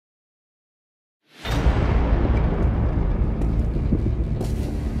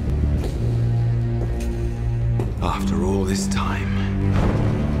After all this time,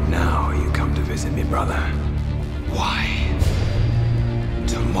 now you come to visit me, brother. Why?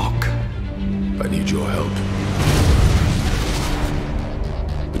 To mock? I need your help.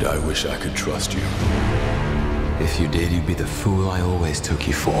 But I wish I could trust you. If you did, you'd be the fool I always took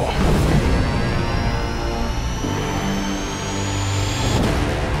you for.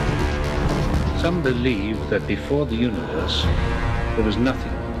 Some believe that before the universe, there was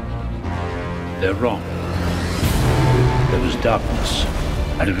nothing. They're wrong. There was darkness,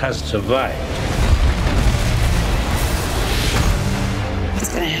 and it has survived.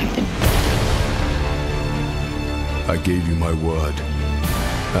 What's gonna happen? I gave you my word.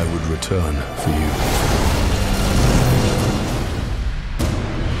 I would return for you.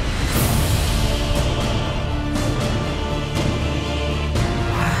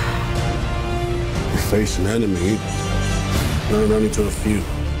 Face an enemy, known only to a few.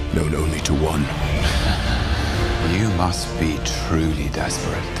 Known only to one. You must be truly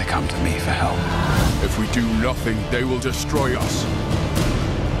desperate to come to me for help. If we do nothing, they will destroy us.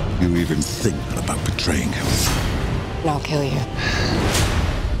 You even think about betraying him? And I'll kill you.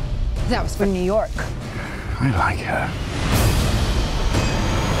 That was from New York. I like her.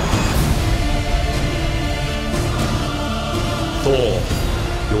 Thor,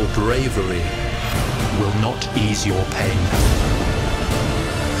 your bravery will not ease your pain.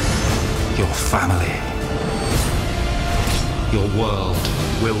 Your family, your world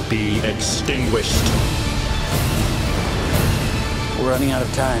will be extinguished. We're running out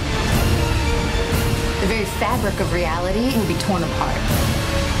of time. The very fabric of reality will be torn apart.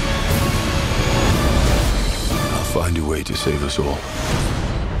 I'll find a way to save us all.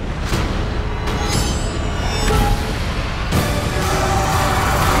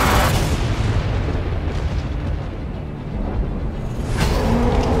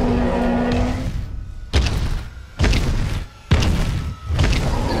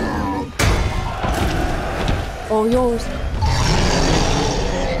 All yours.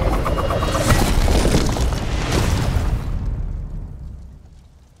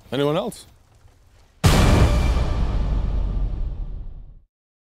 Anyone else?